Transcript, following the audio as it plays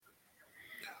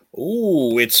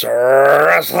Ooh, it's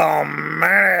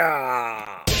WrestleMania.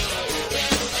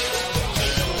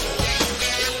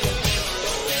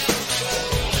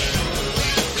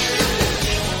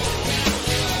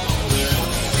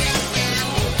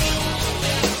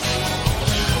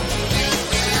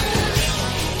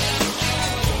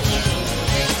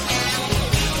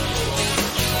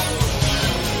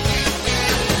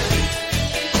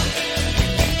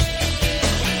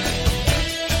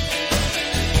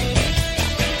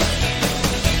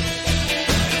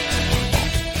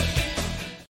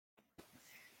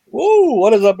 Woo!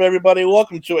 What is up, everybody?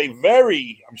 Welcome to a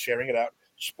I'm sharing it out,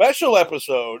 special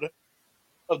episode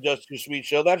of Just Too Sweet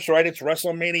Show. That's right, it's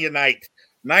WrestleMania night.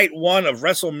 Night one of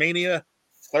WrestleMania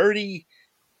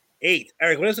 38.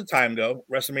 Eric, what does the time go?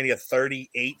 WrestleMania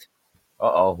 38?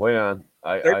 Wait on.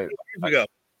 Years ago.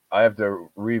 I have to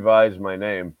revise my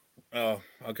name. Oh,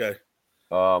 okay.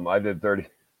 I did 30.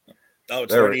 Oh,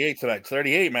 it's 38 tonight.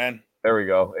 38, man. There we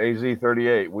go. AZ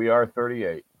 38. We are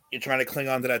 38. You're trying to cling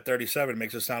on to that 37.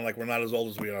 Makes it sound like we're not as old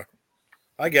as we are.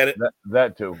 I get it.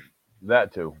 That too.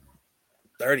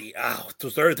 30. Oh, it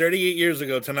was 38 years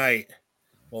ago tonight.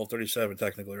 Well, 37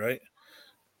 technically, right?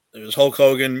 It was Hulk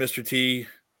Hogan, Mr. T,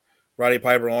 Roddy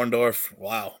Piper, Orndorff.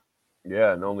 Wow.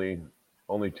 Yeah, and only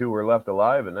two were left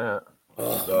alive in that.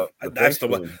 That's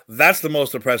the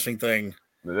most depressing thing.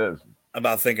 It is.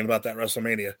 About thinking about that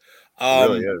WrestleMania. It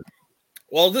really is.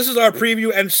 Well, this is our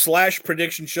preview and /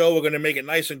 prediction show. We're going to make it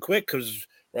nice and quick because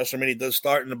WrestleMania does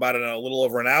start in about a little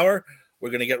over an hour.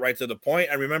 We're going to get right to the point.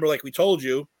 And remember, like we told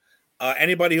you,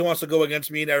 anybody who wants to go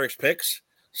against me and Eric's picks,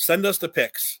 send us the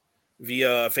picks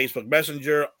via Facebook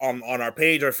Messenger on our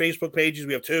page, our Facebook pages.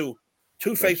 We have two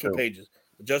Facebook pages.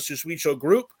 The Just Too Sweet Show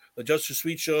group, the Just Too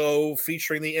Sweet Show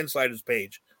featuring the Insiders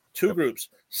page. Two groups.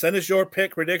 Send us your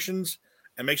pick predictions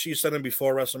and make sure you send them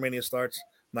before WrestleMania starts,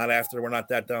 not after. We're not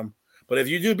that dumb. But if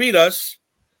you do beat us,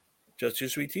 Just Too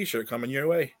Sweet t-shirt coming your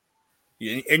way.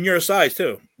 In your size,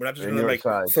 too. We're not just going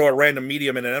to throw a random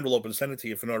medium in an envelope and send it to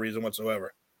you for no reason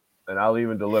whatsoever. And I'll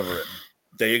even deliver it.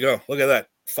 There you go. Look at that.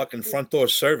 Fucking front door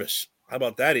service. How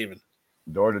about that even?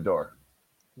 Door to door.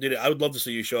 Dude, I would love to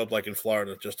see you show up like in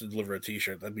Florida just to deliver a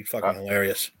t-shirt. That'd be fucking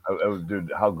hilarious.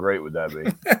 Dude, how great would that be?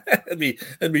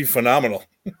 It'd be phenomenal.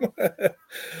 That'd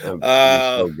be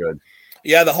so good.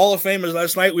 Yeah, the Hall of Famers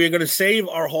last night. We are going to save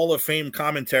our Hall of Fame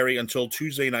commentary until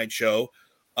Tuesday night show.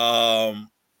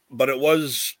 But it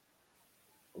was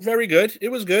very good. It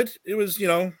was good. It was,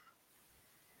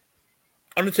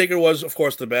 Undertaker was, of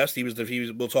course, the best.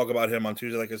 We'll talk about him on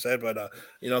Tuesday, like I said, but a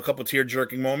couple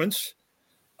tear-jerking moments.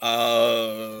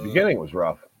 Beginning was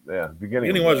rough. Yeah,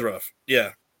 beginning was rough.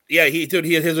 Yeah. Yeah, he had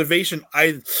his ovation.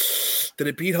 Did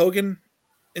it beat Hogan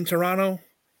in Toronto?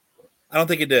 I don't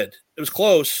think it did. It was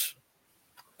close.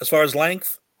 As far as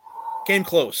length, came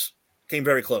close. Came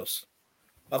very close.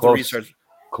 I'll have to research.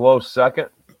 Close second?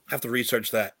 Have to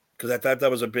research that because that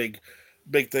was a big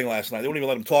thing last night. They wouldn't even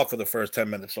let him talk for the first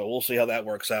 10 minutes, so we'll see how that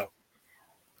works out.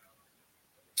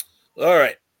 All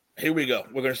right, here we go.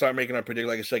 We're going to start making our prediction,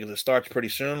 like I said, because it starts pretty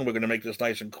soon. We're going to make this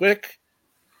nice and quick.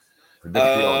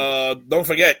 Don't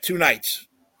forget, 2 nights.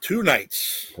 2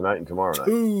 nights. Tonight and tomorrow night.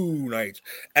 2 nights.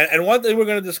 And one thing we're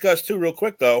going to discuss, too, real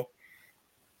quick, though.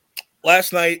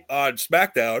 Last night on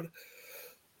SmackDown,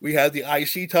 we had the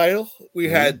IC title. We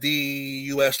had the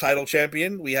U.S. title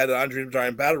champion. We had an Andre the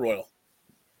Giant Battle Royal.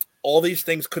 All these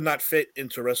things could not fit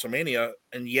into WrestleMania,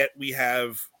 and yet we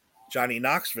have Johnny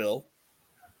Knoxville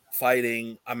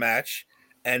fighting a match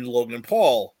and Logan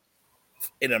Paul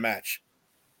in a match.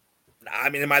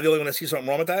 I mean, am I the only one to see something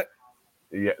wrong with that?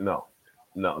 Yeah, no,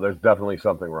 there's definitely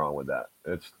something wrong with that.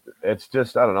 It's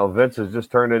just, I don't know. Vince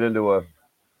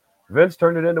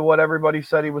turned it into what everybody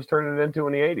said he was turning it into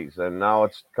in the 80s, and now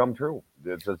it's come true.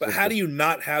 But how do you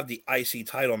not have the IC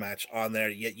title match on there,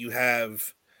 yet you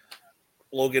have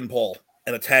Logan Paul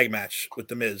in a tag match with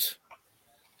The Miz?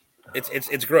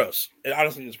 It's gross. It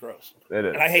honestly is gross. It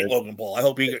is. And I hate Logan Paul. I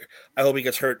hope he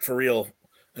gets hurt for real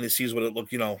and he sees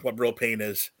what real pain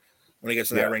is when he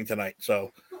gets in that ring tonight.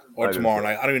 So, or tomorrow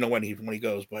night. I don't even know when he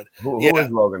goes, but who is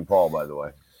Logan Paul, by the way?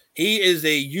 He is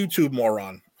a YouTube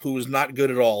moron who is not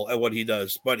good at all at what he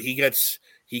does, but he gets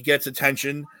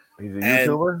attention. He's a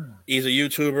YouTuber? He's a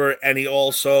YouTuber, and he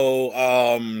also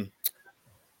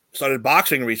started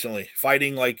boxing recently,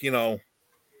 fighting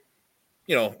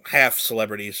half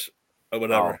celebrities or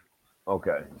whatever. Oh,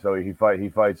 okay. So he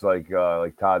fights like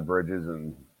Todd Bridges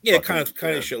and kind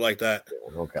of shit like that.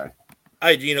 Okay.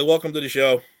 Hi, Gina. Welcome to the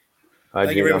show. Hi,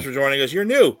 Thank you very much for joining us. You're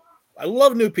new. I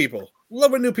love new people.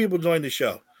 Love when new people join the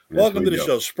show. Welcome to the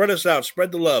show. Spread us out.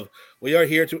 Spread the love. We are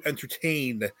here to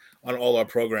entertain on all our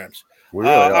programs. We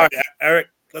really are. All right, Eric,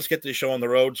 let's get this show on the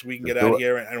road so we can Let's get do out it.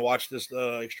 here and watch this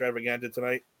extravaganza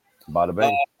tonight. Bada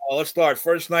bing. Let's start.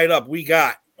 First night up, we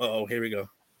got. Here we go.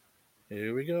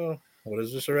 Here we go. What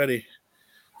is this already?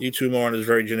 YouTube Moron is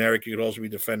very generic. You could also be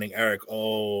defending Eric.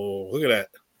 Oh, look at that.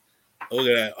 Look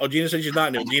at that. Oh, Gina said she's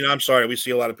not new. Gina, I'm sorry. We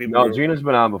see a lot of people. No, Gina's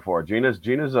been on before. Gina's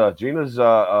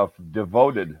a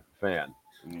devoted fan.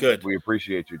 Good. We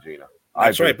appreciate you, Gina.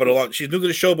 That's right. But she's new to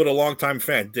the show, but a long-time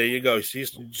fan. There you go.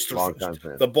 She's just long-time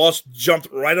fan. The boss jumped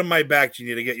right on my back,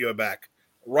 Gina, to get you back.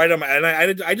 Right on my,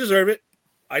 and I deserve it.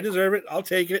 I deserve it. I'll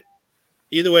take it.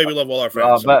 Either way, we love all our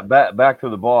fans. Back to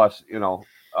the boss. You know,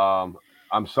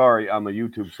 I'm sorry. I'm a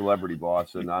YouTube celebrity,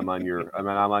 boss, and I'm on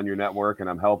your network, and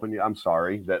I'm helping you. I'm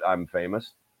sorry that I'm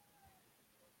famous.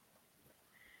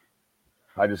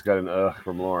 I just got an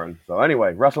from Lauren. So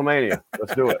anyway, WrestleMania.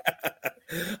 Let's do it.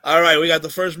 All right, we got the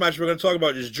first match we're going to talk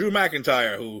about is Drew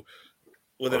McIntyre, who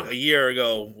within a year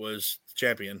ago was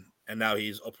champion, and now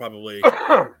he's probably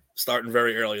starting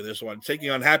very early this one, taking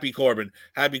on Happy Corbin.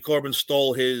 Happy Corbin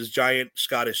stole his giant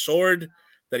Scottish sword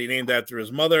that he named after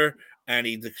his mother, and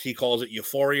he calls it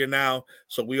Euphoria now.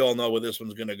 So we all know where this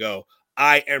one's going to go.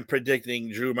 I am predicting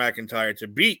Drew McIntyre to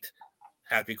beat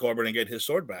Happy Corbin and get his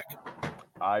sword back.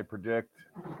 I predict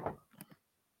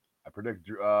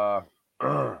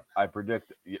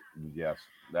yes,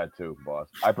 that too, boss.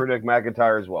 I predict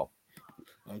McIntyre as well.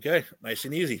 Okay, nice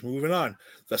and easy. Moving on.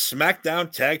 The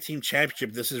SmackDown Tag Team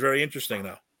Championship. This is very interesting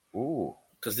now. Ooh.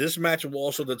 Because this match will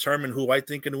also determine who I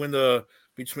think can win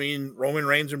between Roman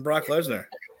Reigns and Brock Lesnar.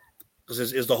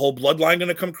 Because is the whole bloodline going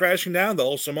to come crashing down, the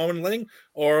whole Samoan thing?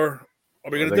 Or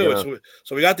are we going to do it?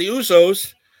 So we got the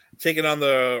Usos taking on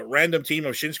the random team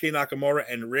of Shinsuke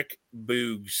Nakamura and Rick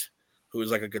Boogs, who is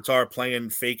like a guitar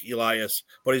playing fake Elias,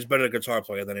 but he's better guitar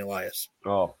player than Elias.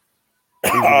 Oh,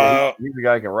 he's the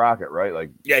guy who can rock it, right?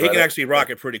 Like, yeah, he can actually rock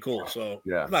it pretty cool. So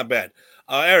yeah, not bad.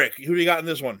 Eric, who do you got in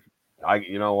this one?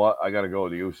 You know what? I got to go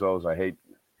with the Usos. I hate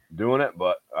doing it,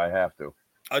 but I have to.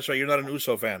 That's right. You're not an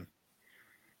Uso fan.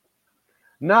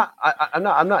 I'm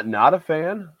not a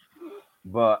fan,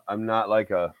 but I'm not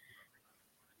like a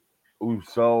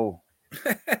Uso.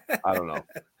 I don't know.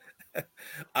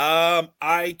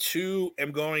 I too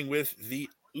am going with the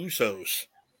Usos.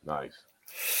 Nice.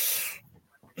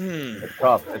 It's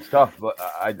tough. It's tough, but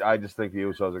I just think the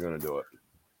Usos are going to do it.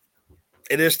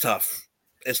 It is tough.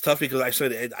 It's tough because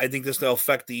I think this will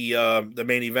affect the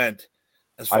main event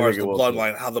as far as the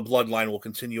bloodline, how the bloodline will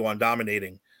continue on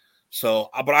dominating. So,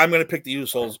 but I'm going to pick the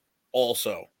Usos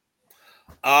also.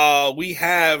 We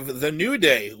have the New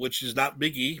Day, which is not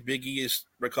Big E. Big E is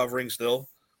recovering still.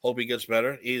 Hope he gets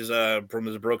better. He's from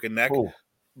his broken neck. Ooh.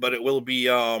 But it will be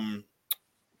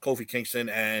Kofi Kingston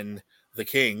and the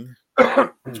King.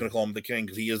 I'm just going to call him the King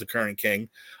because he is the current King.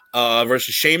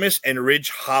 Versus Sheamus and Ridge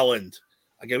Holland.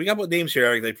 Again, we got what names here,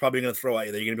 Eric. They're probably going to throw at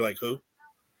you. They're going to be like, who?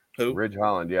 Who? Ridge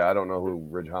Holland. Yeah, I don't know who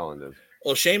Ridge Holland is.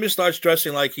 Well, Sheamus starts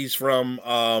dressing like he's from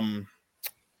I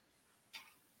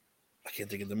can't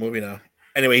think of the movie now.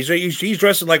 Anyway, he's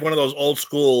dressing like one of those old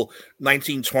school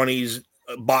 1920s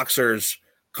boxers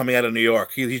coming out of New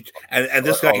York. And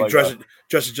this guy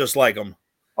dresses just like him.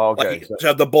 Okay. Like so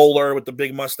have the bowler with the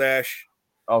big mustache.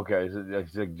 Okay,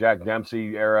 it's a Jack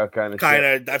Dempsey era kind of.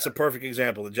 That's a perfect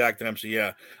example. The Jack Dempsey,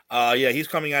 yeah, he's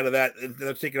coming out of that.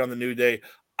 They're taking on the New Day.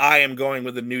 I am going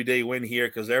with the New Day win here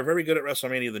because they're very good at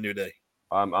WrestleMania. The New Day.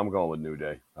 I'm going with New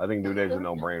Day. I think New Day's a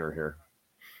no-brainer here.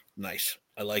 Nice,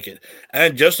 I like it.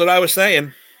 And just what I was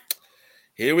saying,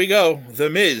 here we go. The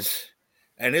Miz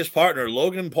and his partner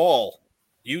Logan Paul,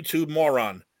 YouTube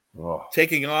moron,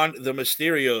 taking on the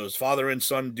Mysterios, father and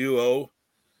son duo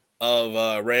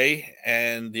of Ray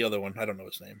and the other one. I don't know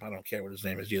his name. I don't care what his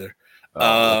name is either.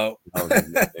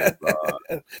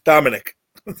 Dominic.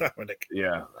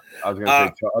 Yeah, I was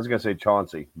gonna say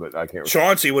Chauncey, but I can't.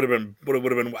 Chauncey would have been.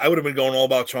 I would have been going all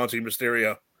about Chauncey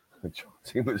Mysterio.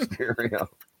 Chauncey Mysterio.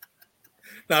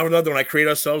 Now another one. I create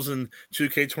ourselves in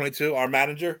 2K22. Our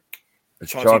manager,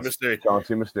 Chauncey Mysterio.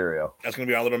 Chauncey Mysterio. That's gonna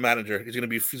be our little manager. He's gonna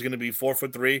be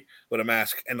 4'3" with a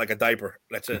mask and like a diaper.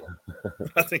 That's it.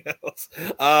 Nothing else.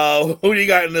 Who do you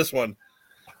got in this one?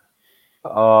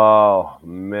 Oh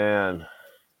man.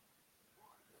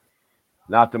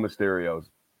 Not the Mysterios.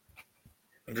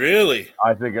 Really?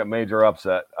 I think a major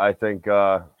upset. I think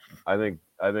old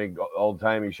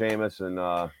timey Sheamus and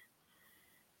the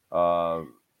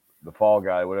fall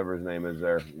guy, whatever his name is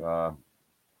there.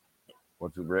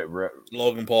 What's it?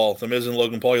 Logan Paul. The Miz and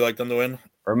Logan Paul. You like them to win?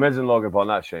 Or Miz and Logan Paul,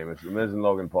 not Sheamus. The Miz and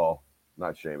Logan Paul,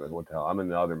 not Sheamus. What the hell? I'm in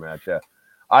the other match. Yeah.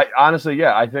 I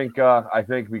think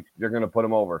they're gonna put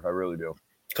him over. I really do.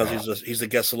 Because he's a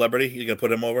guest celebrity. You're gonna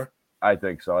put him over. I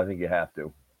think so. I think you have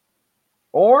to.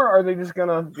 Or are they just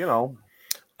gonna, you know?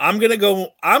 I'm gonna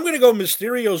go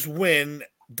Mysterio's win.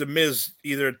 The Miz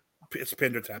either it's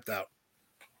pinned or tapped out.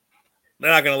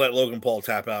 They're not gonna let Logan Paul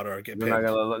tap out or get They're not pinned.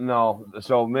 gonna no.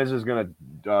 So Miz is gonna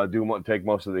take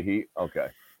most of the heat. Okay,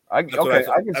 That's what I I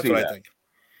can that's see what I that. think.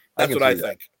 I That's can what I see that.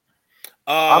 think.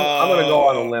 I'm gonna go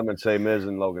on a limb and say Miz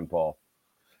and Logan Paul,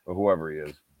 or whoever he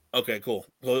is. Okay, cool.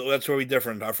 So that's where we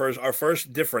different. Our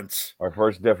first difference. Our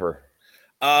first differ.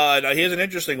 Now here's an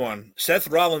interesting one. Seth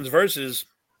Rollins versus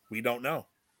we don't know.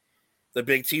 The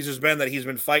big teaser's been that he's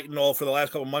been fighting all for the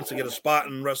last couple months to get a spot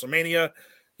in WrestleMania.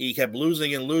 He kept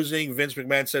losing and losing. Vince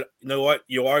McMahon said, "You know what?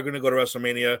 You are going to go to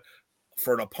WrestleMania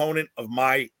for an opponent of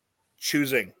my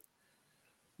choosing."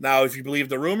 Now, if you believe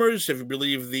the rumors, if you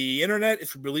believe the internet,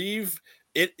 if you believe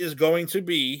it is going to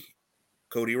be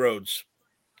Cody Rhodes,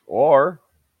 Or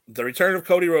the return of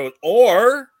Cody Rhodes,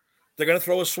 or they're going to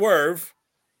throw a swerve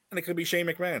and it could be Shane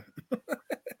McMahon.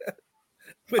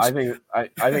 Which, I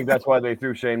think that's why they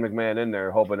threw Shane McMahon in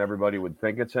there, hoping everybody would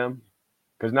think it's him.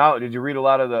 Because now, did you read a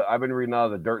lot of the? I've been reading a lot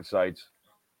of the dirt sites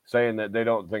saying that they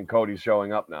don't think Cody's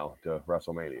showing up now to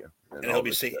WrestleMania, and he'll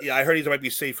be safe. Yeah, I heard he might be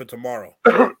safe for tomorrow.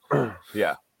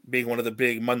 Yeah, being one of the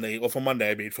big Monday, well, for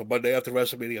Monday, I mean, for Monday after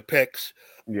WrestleMania picks.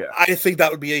 Yeah, I think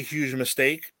that would be a huge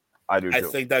mistake. I do too. I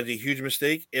think that'd be a huge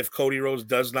mistake if Cody Rhodes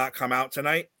does not come out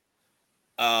tonight.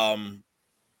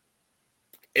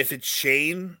 If it's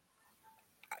Shane,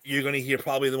 you're going to hear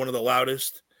probably one of the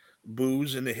loudest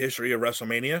boos in the history of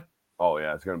WrestleMania. Oh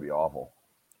yeah, it's going to be awful.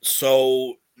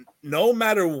 So no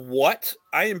matter what,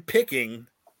 I am picking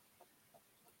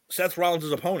Seth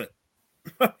Rollins' opponent.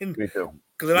 Me too.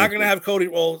 Because they're not going to have Cody.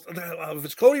 Well, if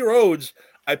it's Cody Rhodes,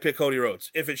 I pick Cody Rhodes.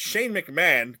 If it's Shane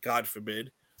McMahon, God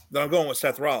forbid, then I'm going with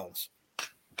Seth Rollins.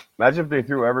 Imagine if they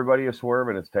threw everybody a swerve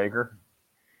and it's Taker.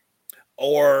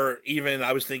 Or even,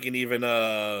 I was thinking even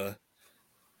Bray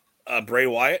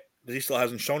Wyatt, because he still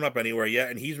hasn't shown up anywhere yet,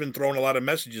 and he's been throwing a lot of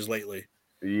messages lately.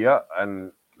 Yeah,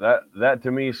 and that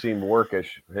to me seemed workish,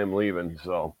 him leaving,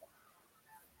 so.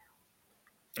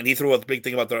 And he threw a big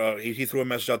thing about he threw a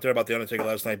message out there about The Undertaker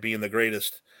last night being the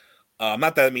greatest.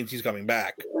 Not that it means he's coming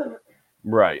back.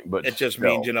 Right, but it just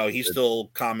means, he's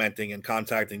still commenting and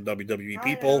contacting WWE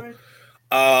people.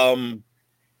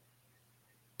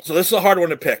 So this is a hard one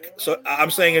to pick. So I'm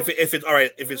saying if it's all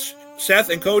right, if it's Seth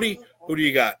and Cody, who do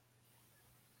you got?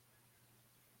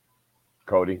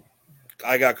 Cody.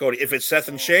 I got Cody. If it's Seth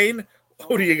and Shane,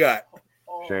 who do you got?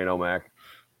 Shane O'Mac.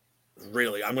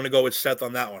 Really? I'm going to go with Seth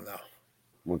on that one,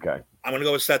 though. Okay. I'm going to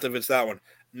go with Seth if it's that one.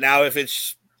 Now, if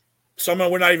it's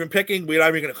someone we're not even picking, we're not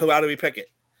even going to. How do we pick it?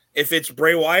 If it's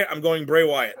Bray Wyatt, I'm going Bray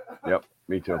Wyatt. Yep,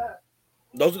 me too.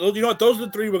 Those you know what? Those are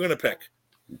the three we're going to pick.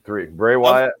 Three. Bray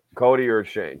Wyatt, Cody, or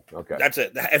Shane. Okay. That's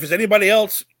it. If it's anybody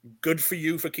else, good for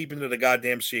you for keeping it a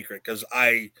goddamn secret, because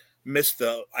I missed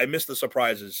the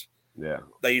surprises. Yeah.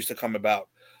 That used to come about.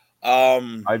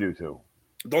 I do too.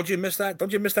 Don't you miss that?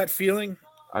 Don't you miss that feeling?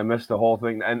 I missed the whole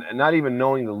thing, and not even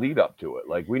knowing the lead up to it.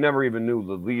 Like, we never even knew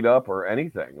the lead up or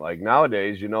anything. Like,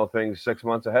 nowadays, you know things 6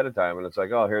 months ahead of time, and it's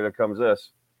like, oh, here comes this.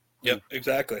 Yep,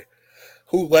 exactly.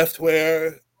 Who left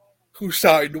where? Who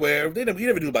signed where? We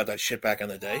never knew about that shit back in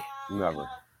the day. Never.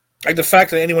 Like, the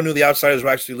fact that anyone knew the Outsiders were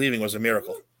actually leaving was a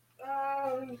miracle.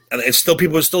 And it's still,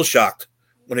 people were still shocked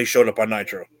when they showed up on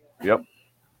Nitro. Yep.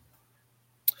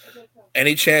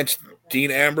 Any chance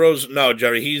Dean Ambrose? No,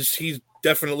 Jerry. He's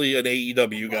definitely an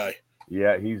AEW guy.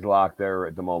 Yeah, he's locked there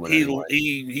at the moment.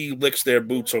 He licks their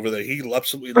boots over there. He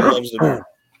absolutely loves them.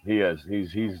 He is.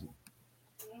 He's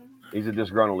a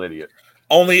disgruntled idiot.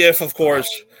 Only if, of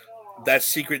course, that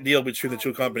secret deal between the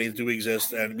two companies do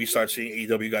exist and we start seeing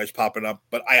AEW guys popping up.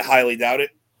 But I highly doubt it.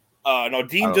 No,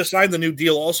 Dean just signed the new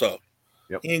deal also.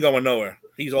 Yep. He ain't going nowhere.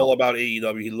 He's all about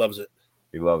AEW. He loves it.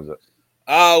 He loves it.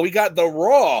 We got the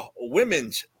Raw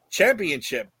Women's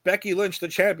Championship. Becky Lynch, the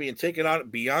champion, taking on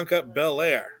Bianca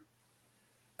Belair.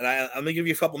 And I'm going to give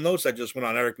you a couple notes I just went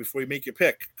on, Eric, before you make your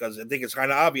pick, because I think it's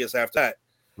kind of obvious after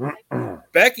that.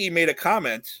 Becky made a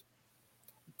comment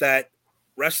that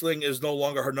wrestling is no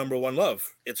longer her number one love.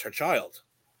 It's her child.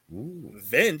 Ooh.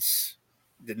 Vince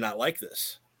did not like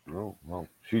this. Oh, well,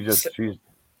 she's.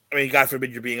 I mean, God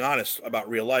forbid you're being honest about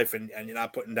real life and you're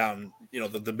not putting down,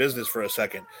 the business for a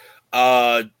second.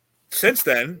 Since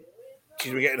then,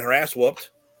 she's been getting her ass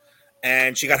whooped,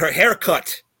 and she got her hair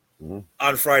cut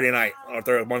on Friday night,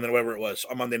 or Monday, whatever it was,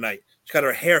 on Monday night. She got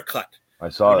her hair cut. I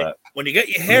saw that. When you get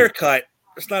your hair cut,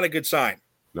 it's not a good sign.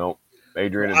 No.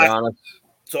 Adrian Adonis.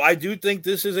 So I do think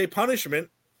this is a punishment,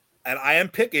 and I am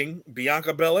picking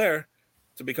Bianca Belair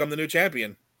to become the new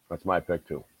champion. That's my pick,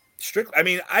 too. I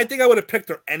mean, I think I would have picked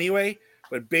her anyway,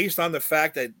 but based on the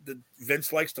fact that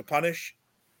Vince likes to punish,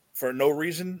 for no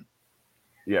reason.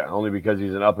 Yeah, only because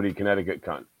he's an uppity Connecticut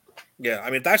cunt. Yeah, I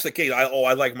mean, if that's the case,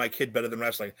 I like my kid better than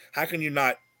wrestling. How can you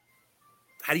not?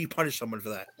 How do you punish someone for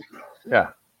that? Yeah.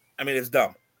 I mean, it's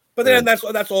dumb. But then that's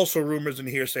also rumors and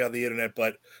hearsay on the internet.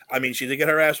 But I mean, she did get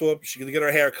her ass whooped. She did get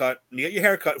her hair cut. And you get your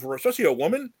hair cut for, especially a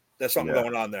woman. There's something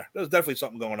going on there. There's definitely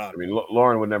something going on. I mean,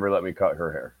 Lauren would never let me cut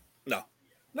her hair.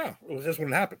 No, it just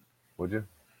wouldn't happen. Would you?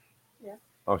 Yeah.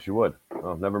 Oh, she would.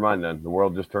 Oh, never mind then. The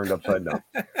world just turned upside down.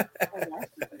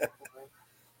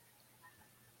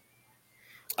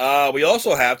 We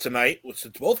also have tonight, which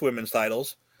is both women's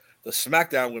titles, the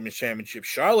SmackDown Women's Championship.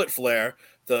 Charlotte Flair,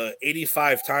 the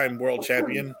 85-time world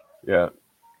champion. Yeah.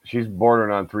 She's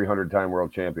bordering on 300-time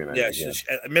world champion. Yeah, she's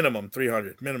at minimum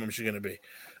 300. Minimum she's going to be.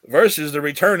 Versus the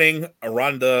returning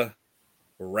Ronda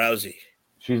Rousey.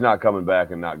 She's not coming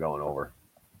back and not going over.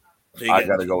 So I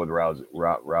got to go with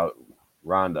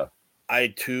Ronda. I,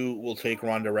 too, will take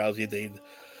Ronda Rousey.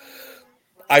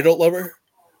 I don't love her.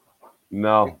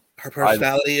 No. Her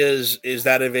personality is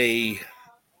that of a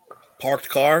parked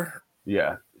car.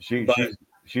 Yeah. She's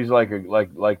like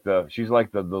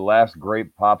the last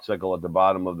grape popsicle at the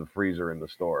bottom of the freezer in the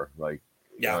store. Like,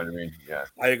 you know what I mean? Yeah.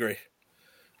 I agree.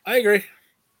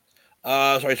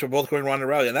 So we're both going Ronda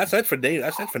Rousey, and that's it for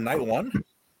night one.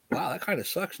 Wow, that kind of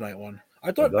sucks. Night one.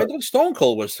 I thought Stone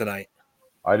Cold was tonight.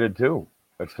 I did too.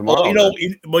 It's tomorrow.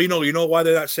 You know why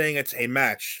they're not saying it's a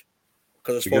match?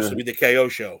 Because it's supposed to be the KO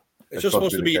show. It's just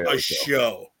supposed to be a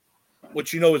show,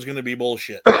 which is going to be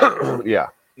bullshit. Yeah.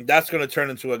 That's going to turn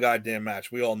into a goddamn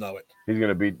match. We all know it. He's going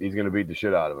to beat the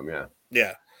shit out of him. Yeah.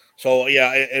 Yeah. So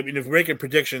yeah, I mean, if we're making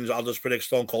predictions, I'll just predict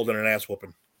Stone Cold and an ass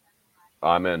whooping.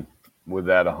 I'm in with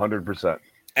that 100%.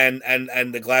 And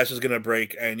the glass is going to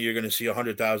break, and you're going to see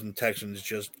 100,000 Texans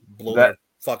just blow their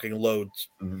fucking loads.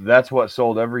 That's what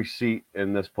sold every seat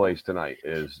in this place tonight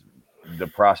is the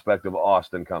prospect of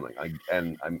Austin coming.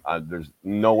 There's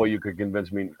no way you could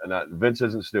convince me. Vince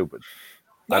isn't stupid.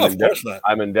 No, of course not.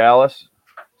 I'm in Dallas.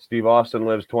 Steve Austin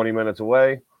lives 20 minutes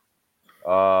away.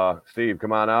 Steve,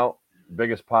 come on out.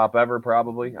 Biggest pop ever,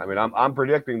 probably. I mean, I'm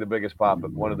predicting the biggest pop,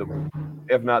 but one of the,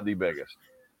 if not the biggest.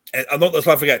 And let's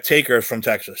not forget Taker's from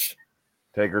Texas.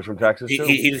 Taker's from Texas too.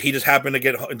 He just happened to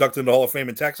get inducted into the Hall of Fame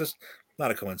in Texas. Not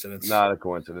a coincidence. Not a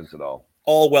coincidence at all.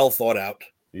 All well thought out.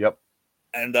 Yep.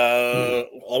 And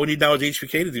all we need now is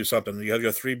HBK to do something. You have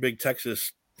your three big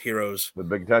Texas heroes. The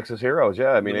big Texas heroes,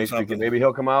 yeah. I mean, HBK, maybe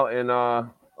he'll come out in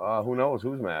who knows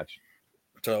whose match.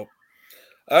 So,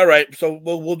 all right. So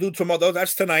we'll do tomorrow.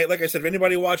 That's tonight. Like I said, if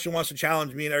anybody watching wants to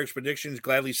challenge me and Eric's predictions,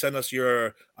 gladly send us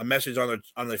a message on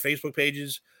the Facebook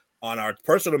pages, on our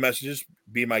personal messages.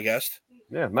 Be my guest.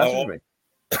 Yeah, message me.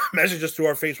 Message us to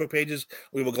our Facebook pages.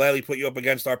 We will gladly put you up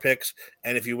against our picks.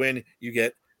 And if you win, you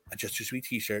get a Just Too Sweet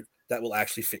t-shirt that will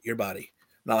actually fit your body.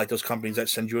 Not like those companies that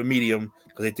send you a medium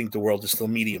because they think the world is still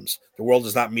mediums. The world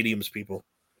is not mediums, people.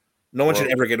 No one should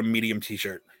ever get a medium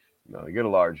t-shirt. No, you get a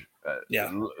large.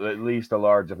 Yeah. At least a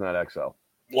large, if not XL.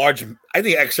 Large. I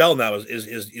think XL now is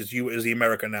the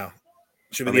America now.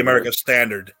 Should be the America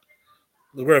standard.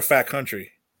 We're a fat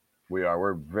country. We are.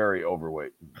 We're very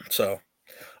overweight. So,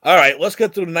 all right, let's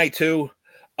get through night two.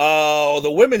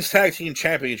 The Women's Tag Team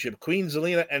Championship, Queen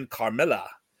Zelina and Carmella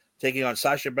taking on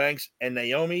Sasha Banks and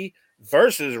Naomi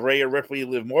versus Rhea Ripley,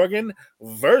 Liv Morgan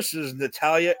versus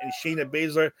Natalya and Shayna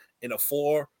Baszler in a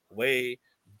 4-way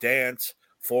dance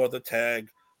for the tag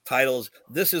titles.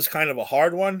 This is kind of a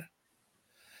hard one.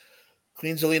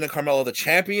 Queen Zelina, Carmella, the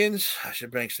champions. Sasha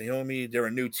Banks, Naomi, they're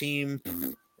a new team.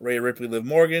 Rhea Ripley, Liv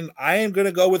Morgan. I am going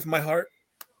to go with my heart,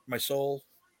 my soul,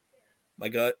 my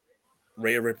gut.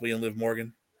 Rhea Ripley and Liv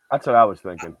Morgan. That's what I was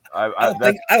thinking. I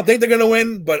don't think they're going to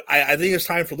win, but I think it's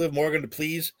time for Liv Morgan to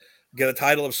please get a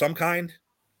title of some kind.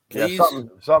 Please. Yeah,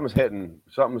 something's hitting.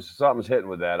 Something's hitting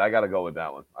with that. I got to go with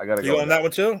that one. You on that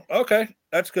one too? Okay,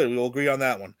 that's good. We will agree on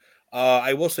that one.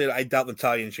 I will say that I doubt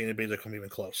Natalya and Shayna Baszler come even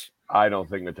close. I don't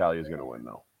think Natalya's going to win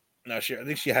though. No, I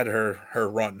think she had her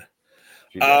run.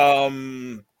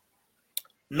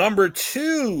 Number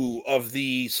 2 of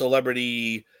the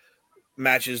celebrity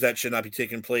matches that should not be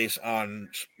taking place on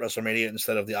WrestleMania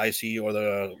instead of the IC or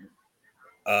the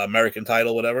American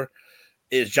title, whatever,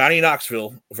 is Johnny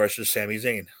Knoxville versus Sami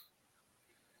Zayn.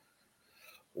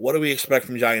 What do we expect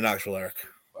from Johnny Knoxville, Eric?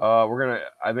 I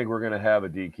think we're gonna have a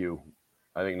DQ.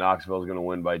 I think Knoxville's gonna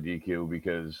win by DQ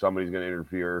because somebody's gonna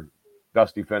interfere,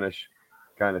 dusty finish,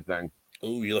 kind of thing.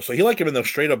 Ooh, so you like him in the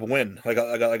straight up win? Like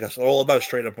all about a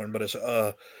straight up win, but it's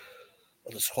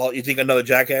you think another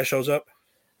jackass shows up?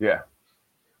 Yeah,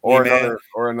 or another.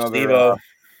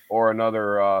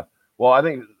 Well, I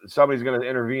think somebody's going to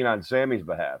intervene on Sammy's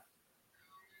behalf,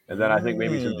 and then I think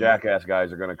maybe some jackass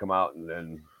guys are going to come out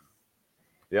and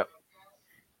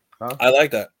Huh? I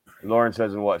like that. Lauren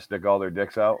says, "And what? Stick all their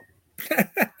dicks out."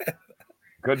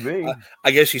 Could be.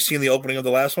 I guess you've seen the opening of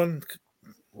the last one.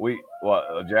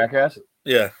 Jackass?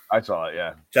 Yeah, I saw it.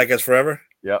 Yeah. Jackass Forever.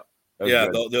 Yep. Yeah,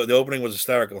 Good. the opening was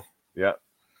hysterical. Yep.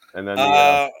 And then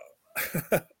yeah,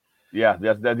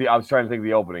 I was trying to think of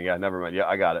the opening. Yeah, never mind. Yeah,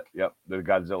 I got it. Yep, the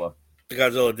Godzilla. The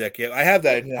Godzilla dick. Yeah, I have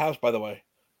that in the house, by the way.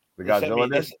 The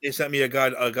Godzilla dick. They sent me a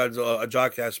Godzilla, a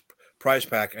Jackass prize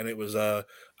pack, and it was I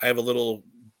have a little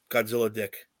Godzilla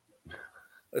dick.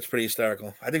 That's pretty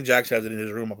hysterical. I think Jax has it in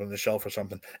his room up on the shelf or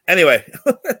something. Anyway,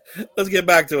 let's get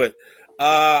back to it.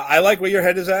 I like where your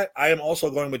head is at. I am also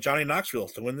going with Johnny Knoxville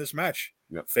to win this match.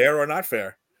 Yep. Fair or not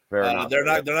fair? Fair enough. They're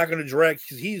not going to drag.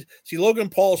 Logan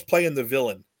Paul's playing the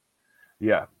villain.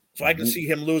 Yeah. So I can see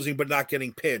him losing, but not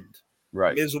getting pinned.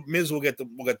 Right. Miz will get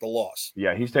the loss.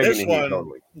 Yeah, he's taking this one.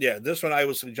 Totally. Yeah, this one I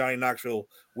was saying Johnny Knoxville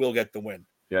will get the win.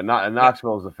 Yeah,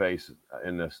 Knoxville is the face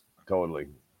in this totally.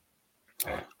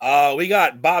 We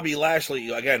got Bobby Lashley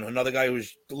again, another guy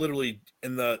who's literally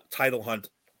in the title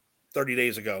hunt 30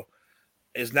 days ago,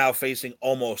 is now facing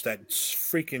almost that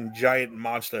freaking giant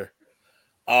monster.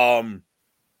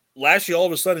 Lashley all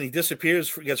of a sudden he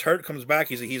disappears, gets hurt, comes back.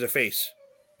 He's a face.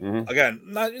 Mm-hmm. Again,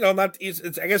 not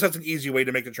it's I guess that's an easy way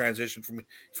to make the transition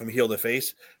from heel to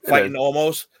face. Fighting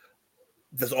Omos.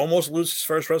 Does Omos lose his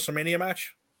first WrestleMania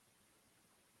match?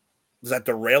 Does that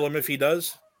derail him if he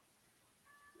does?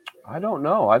 I don't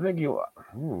know. I think you.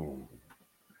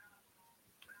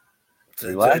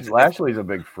 Lashley's a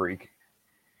big freak.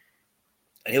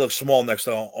 And he looks small next to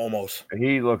Omos.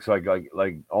 He looks like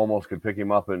Omos could pick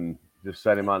him up and just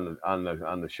set him on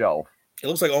the shelf. It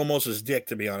looks like Omos' dick,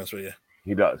 to be honest with you.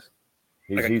 He does.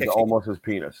 He's almost his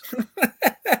penis.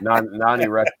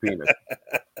 Non-erect penis.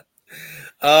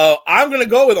 I'm going to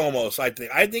go with Omos. I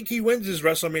think he wins his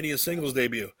WrestleMania singles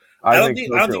debut. I don't think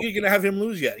you're going to have him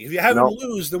lose yet. If you have him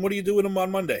lose, then what do you do with him on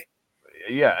Monday?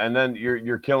 Yeah, and then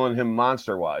you're killing him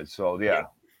monster-wise. So yeah.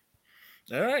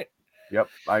 All right. Yep,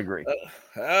 I agree.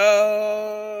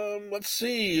 Let's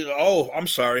see. Oh, I'm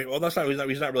sorry. Well,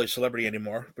 he's not really a celebrity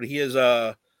anymore, but he is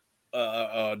a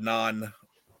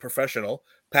non-professional.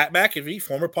 Pat McAfee,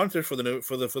 former punter for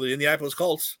the Indianapolis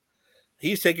Colts,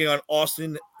 he's taking on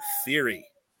Austin Theory.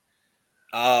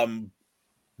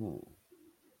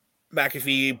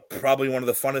 McAfee, probably one of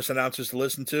the funnest announcers to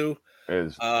listen to.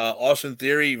 Is Austin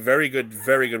Theory, very good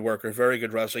worker, very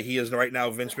good wrestler. He is right now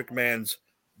Vince McMahon's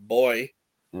boy.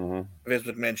 Mm-hmm. Vince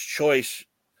McMahon's choice.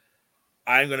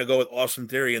 I'm going to go with Austin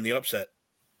Theory in the upset.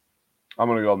 I'm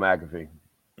going to go McAfee.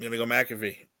 I'm going to go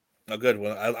McAfee. Oh, good.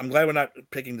 Well, I'm glad we're not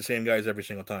picking the same guys every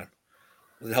single time.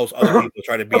 It helps other people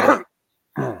try to beat him.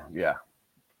 Yeah.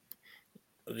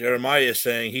 Jeremiah is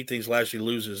saying he thinks Lashley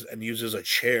loses and uses a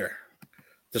chair.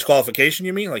 Disqualification,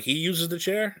 you mean? Like he uses the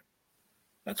chair?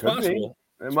 That's possible.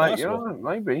 It might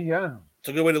be, yeah. It's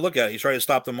a good way to look at it. You try to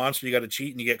stop the monster, you got to cheat,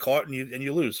 and you get caught, and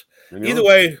you lose. Either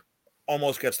way,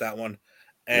 almost gets that one.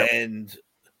 And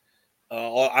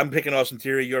I'm picking Austin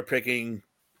Theory. You're picking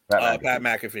Pat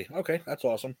McAfee. Okay, that's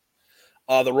awesome.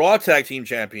 The Raw Tag Team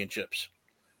Championships.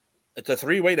 It's a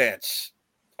 3-way dance.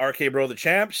 RK Bro, the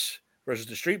champs, versus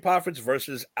the Street Profits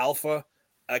versus Alpha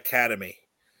Academy.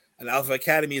 And Alpha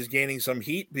Academy is gaining some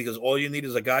heat because all you need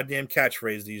is a goddamn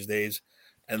catchphrase these days.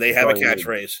 And they have a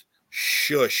catchphrase.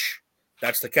 Shush.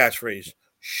 That's the catchphrase.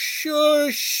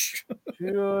 Shush.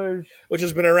 Shush. Which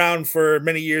has been around for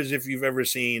many years if you've ever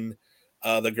seen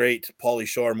the great Pauly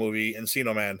Shore movie,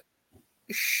 Encino Man.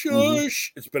 Shush.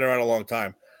 Mm-hmm. It's been around a long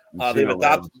time. They've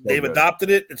adopted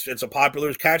it. It's a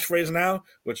popular catchphrase now,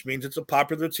 which means it's a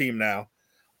popular team now.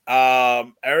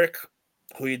 Eric,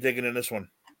 who are you digging in this one?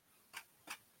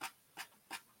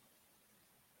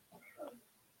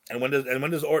 And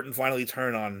when does Orton finally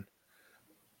turn on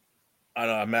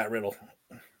Matt Riddle?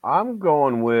 I'm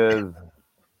going with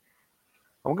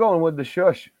the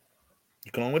shush.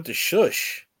 You're going with the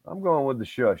shush. I'm going with the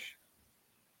shush.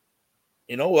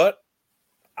 You know what?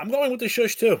 I'm going with the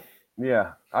shush too.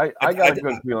 Yeah, I got a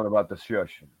good feeling about the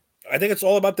shush. I think it's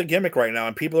all about the gimmick right now,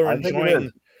 and people are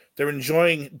enjoying. They're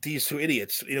enjoying these two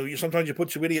idiots. Sometimes you put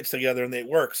two idiots together and it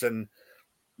works, and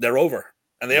they're over,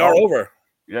 and they are over.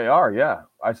 They are, yeah.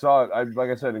 Like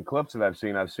I said, in clips that I've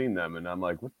seen them, and I'm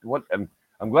like, what? And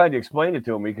I'm glad you explained it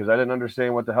to me because I didn't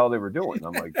understand what the hell they were doing.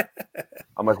 I'm like,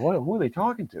 what? Who are they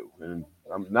talking to? And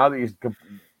now that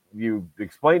you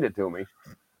explained it to me,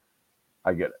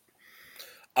 I get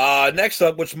it. Next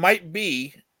up, which might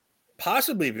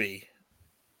possibly be,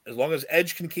 as long as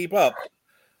Edge can keep up,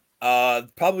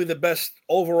 probably the best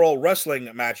overall wrestling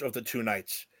match of the two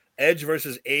nights. Edge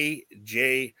versus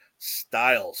AJ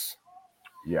Styles.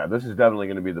 Yeah, this is definitely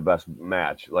going to be the best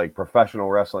match, like professional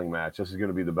wrestling match. This is going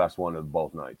to be the best one of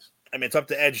both nights. I mean, it's up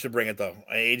to Edge to bring it though.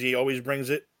 AJ always brings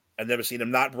it. I've never seen him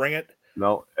not bring it.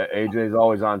 No, AJ's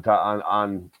always on top.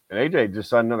 And AJ just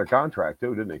signed another contract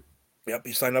too, didn't he? Yep,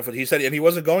 he signed up for. He said, and he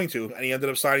wasn't going to, and he ended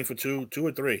up signing for two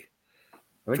or three.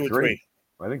 I think 3.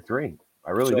 I think 3.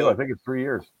 I really do. I think it's 3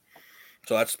 years.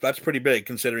 So that's pretty big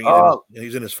considering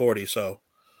he's in his 40s. So,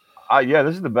 yeah,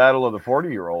 this is the battle of the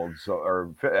 40-year-olds. So,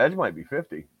 or Edge might be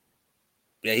 50.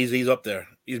 Yeah, he's up there.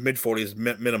 He's mid 40s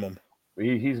minimum.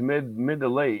 He's mid to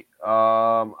late.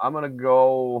 I'm gonna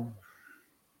go.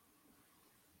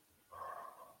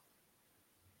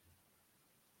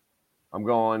 I'm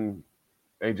going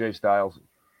AJ Styles.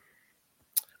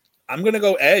 I'm gonna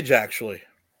go Edge. Actually,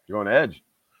 you're going Edge.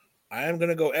 I am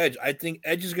gonna go Edge. I think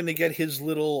Edge is gonna get his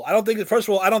little. I don't think. First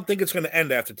of all, I don't think it's gonna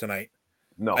end after tonight.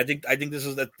 No, I think this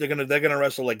is that they're gonna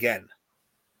wrestle again,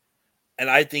 and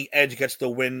I think Edge gets the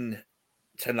win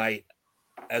tonight.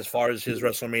 As far as his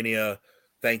WrestleMania,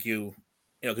 thank you.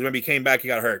 Because remember he came back, he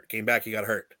got hurt.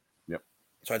 Yep.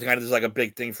 So I think this is like a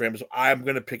big thing for him. So I'm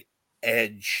gonna pick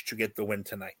Edge to get the win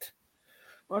tonight.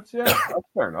 That's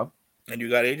fair enough. And you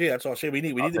got AJ. That's all I say. We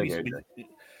need to be. AJ.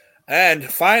 And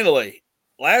finally,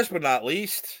 last but not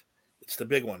least, it's the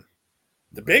big one.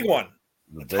 The big one.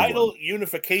 The title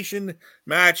unification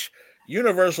match.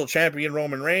 Universal Champion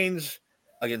Roman Reigns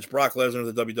against Brock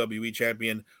Lesnar, the WWE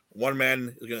Champion. One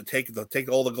man is going to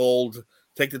take all the gold,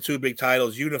 take the 2 big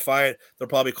titles, unify it. They'll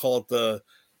probably call it the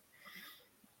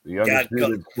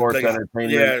Undisputed Sports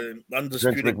Entertainment. Yeah,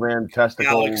 Undisputed McMahon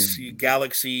Testicle.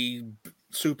 Galaxy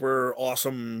Super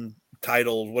Awesome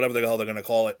titles, whatever the hell they're going to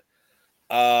call it.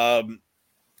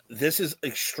 This is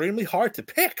extremely hard to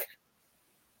pick.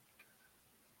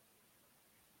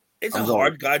 It's a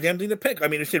hard goddamn thing to pick. I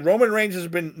mean, Roman Reigns has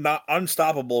been not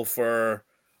unstoppable for,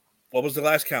 what was the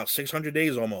last count? 600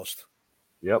 days almost.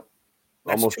 Yep.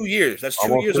 That's almost 2 years. That's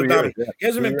 2 years of dominance. Yeah. He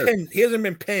hasn't been pinned. He hasn't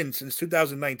been pinned since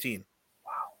 2019.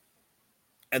 Wow.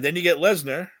 And then you get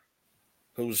Lesnar,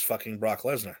 who's fucking Brock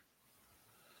Lesnar.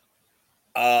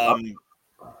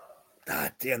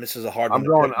 God damn, this is a hard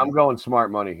one. I'm going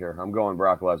smart money here. I'm going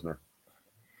Brock Lesnar.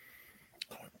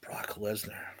 Brock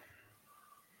Lesnar.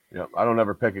 Yep, I don't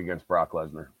ever pick against Brock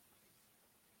Lesnar.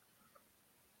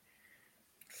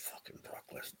 Fucking Brock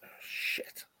Lesnar.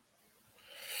 Shit.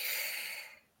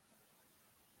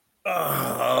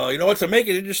 You know what? To make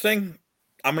it interesting,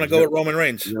 I'm going to go with Roman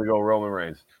Reigns. You're going to go Roman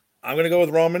Reigns. I'm going to go with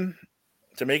Roman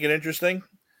to make it interesting.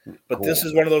 But This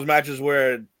is one of those matches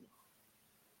where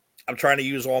I'm trying to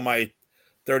use all my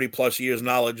 30-plus years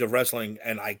knowledge of wrestling,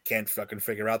 and I can't fucking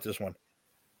figure out this one.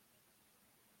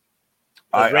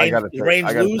 I gotta say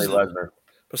Lesnar.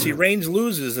 But see, Reigns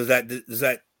loses. Is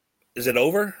it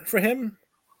over for him?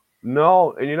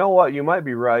 No, and you know what? You might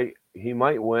be right. He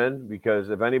might win because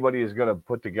if anybody is going to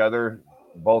put together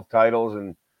both titles,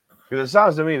 and because it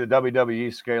sounds to me the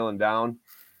WWE scaling down,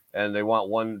 and they want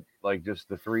one, like just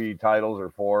the 3 titles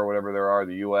or 4, whatever there are,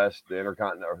 the U.S., the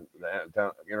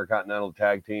Intercontinental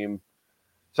Tag Team.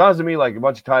 Sounds to me like a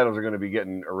bunch of titles are going to be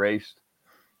getting erased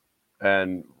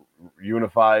and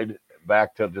unified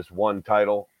back to just one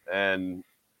title. And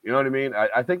you know what I mean?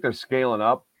 I think they're scaling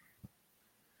up.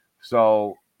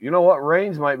 So, you know what?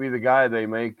 Reigns might be the guy they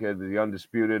make the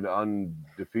undisputed,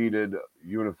 undefeated,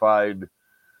 unified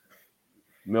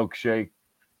milkshake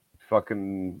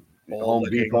fucking Home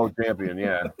Depot champion.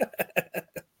 Yeah.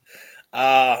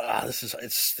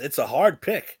 It's a hard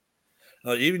pick.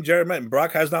 Even Jared Mann,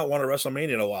 Brock has not won a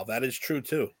WrestleMania in a while. That is true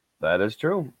too. That is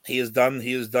true. He has done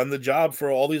the job for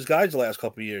all these guys the last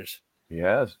couple of years. He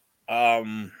has. Fuck.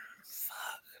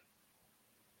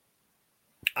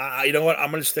 You know what?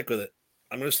 I'm going to stick with it.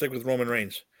 I'm going to stick with Roman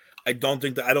Reigns. I don't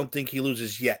think he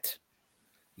loses yet.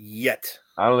 I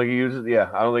don't think he uses. Yeah,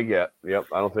 I don't think yet. Yep,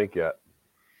 I don't think yet.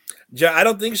 I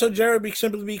don't think so, Jared.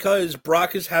 Simply because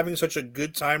Brock is having such a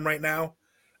good time right now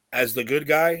as the good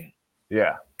guy.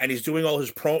 Yeah, and he's doing all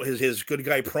his good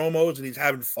guy promos, and he's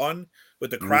having fun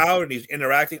with the crowd, and he's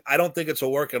interacting. I don't think it's a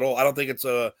work at all. I don't think it's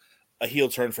a heel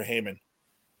turn for Heyman.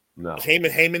 No,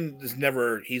 Heyman is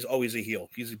never. He's always a heel.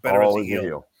 He's better as a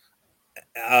heel.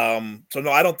 So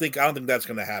no, I don't think that's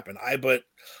going to happen. I'm going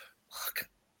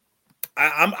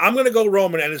to go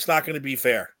Roman, and it's not going to be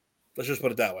fair. Let's just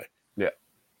put it that way. Yeah,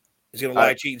 he's going to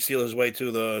lie, cheat, and steal his way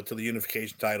to the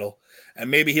unification title,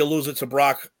 and maybe he'll lose it to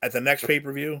Brock at the next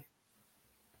pay-per-view.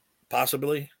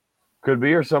 Possibly. Could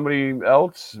be, or somebody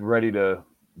else ready to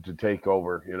take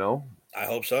over, you know? I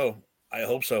hope so.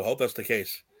 Hope that's the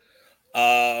case.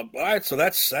 All right, so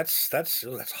that's a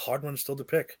hard one still to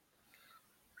pick.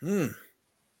 No,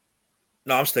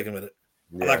 I'm sticking with it.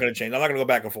 I'm not going to change. I'm not going to go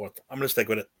back and forth. I'm going to stick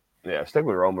with it. Yeah, stick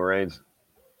with Roman Reigns.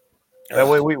 That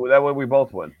way we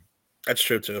both win. That's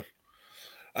true too.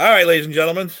 All right, ladies and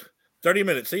gentlemen, 30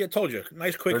 minutes. See, I told you.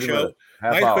 Nice quick show.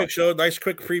 Quick show. Nice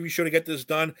quick preview show to get this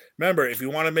done. Remember, if you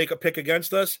want to make a pick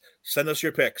against us, send us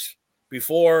your picks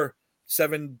before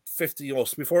 7:50. Well,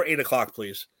 before 8 o'clock,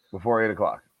 please. Before 8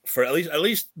 o'clock. For at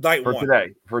least night one.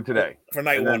 For today. For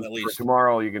night one, at least. For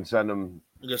tomorrow, you can send them.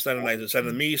 Just send them. Send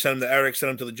them to me. Send them to Eric.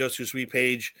 Send them to the Just Too Sweet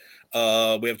page. We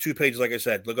have 2 pages, like I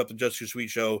said. Look up the Just Too Sweet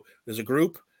show. There's a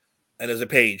group and there's a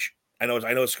page. I know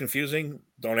it's confusing.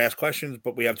 Don't ask questions,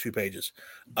 but we have 2 pages.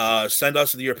 Send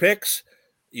us your picks.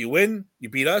 You win. You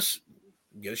beat us.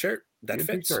 You get a shirt. That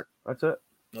fits. Shirt. That's it.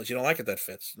 Unless you don't like it, that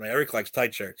fits. Eric likes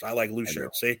tight shirts. I like loose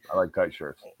shirts. See? I like tight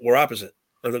shirts. We're opposite.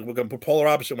 We're going to polar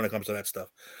opposite when it comes to that stuff.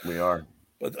 We are.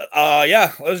 But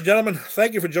yeah, ladies and gentlemen,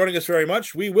 thank you for joining us very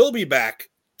much. We will be back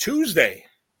Tuesday,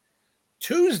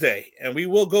 and we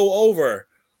will go over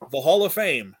the Hall of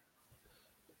Fame.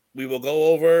 We will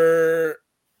go over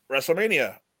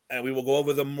WrestleMania, and we will go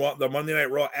over the Monday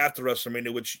Night Raw after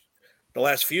WrestleMania, which the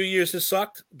last few years has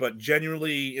sucked, but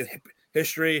genuinely in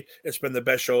history, it's been the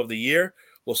best show of the year.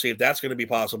 We'll see if that's going to be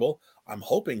possible. I'm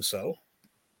hoping so.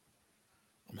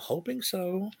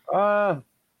 I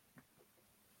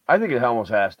think it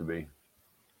almost has to be.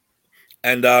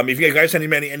 And if you guys have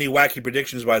any wacky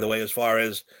predictions, by the way, as far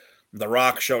as The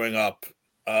Rock showing up,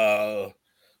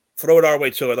 throw it our way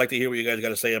too. I'd like to hear what you guys got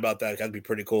to say about that. That'd be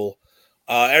pretty cool.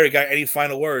 Eric, got any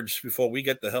final words before we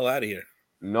get the hell out of here?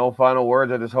 No final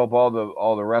words. I just hope all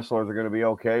the wrestlers are going to be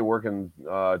okay working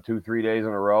 2-3 days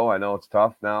in a row. I know it's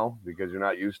tough now because you're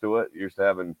not used to it. You're used to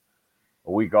having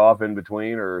a week off in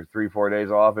between or 3-4 days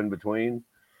off in between.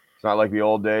 It's not like the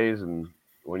old days and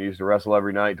when you used to wrestle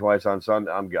every night, twice on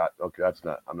Sunday. I'm not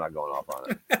going off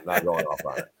on it. I'm not going off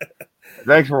on it.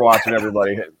 Thanks for watching,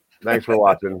 everybody. Thanks for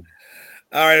watching.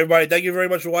 All right, everybody. Thank you very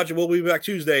much for watching. We'll be back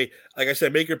Tuesday. Like I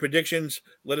said, make your predictions.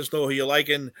 Let us know who you're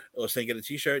liking. Let's say get a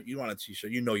t-shirt. You want a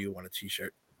t-shirt. You know you want a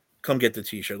t-shirt. Come get the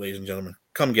t-shirt, ladies and gentlemen.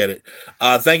 Come get it.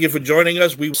 Thank you for joining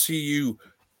us. We will see you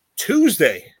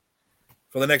Tuesday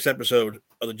for the next episode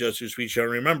of the Just Too Sweet Show.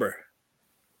 And remember,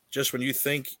 just when you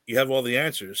think you have all the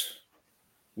answers,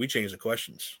 we change the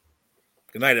questions.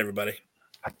 Good night, everybody.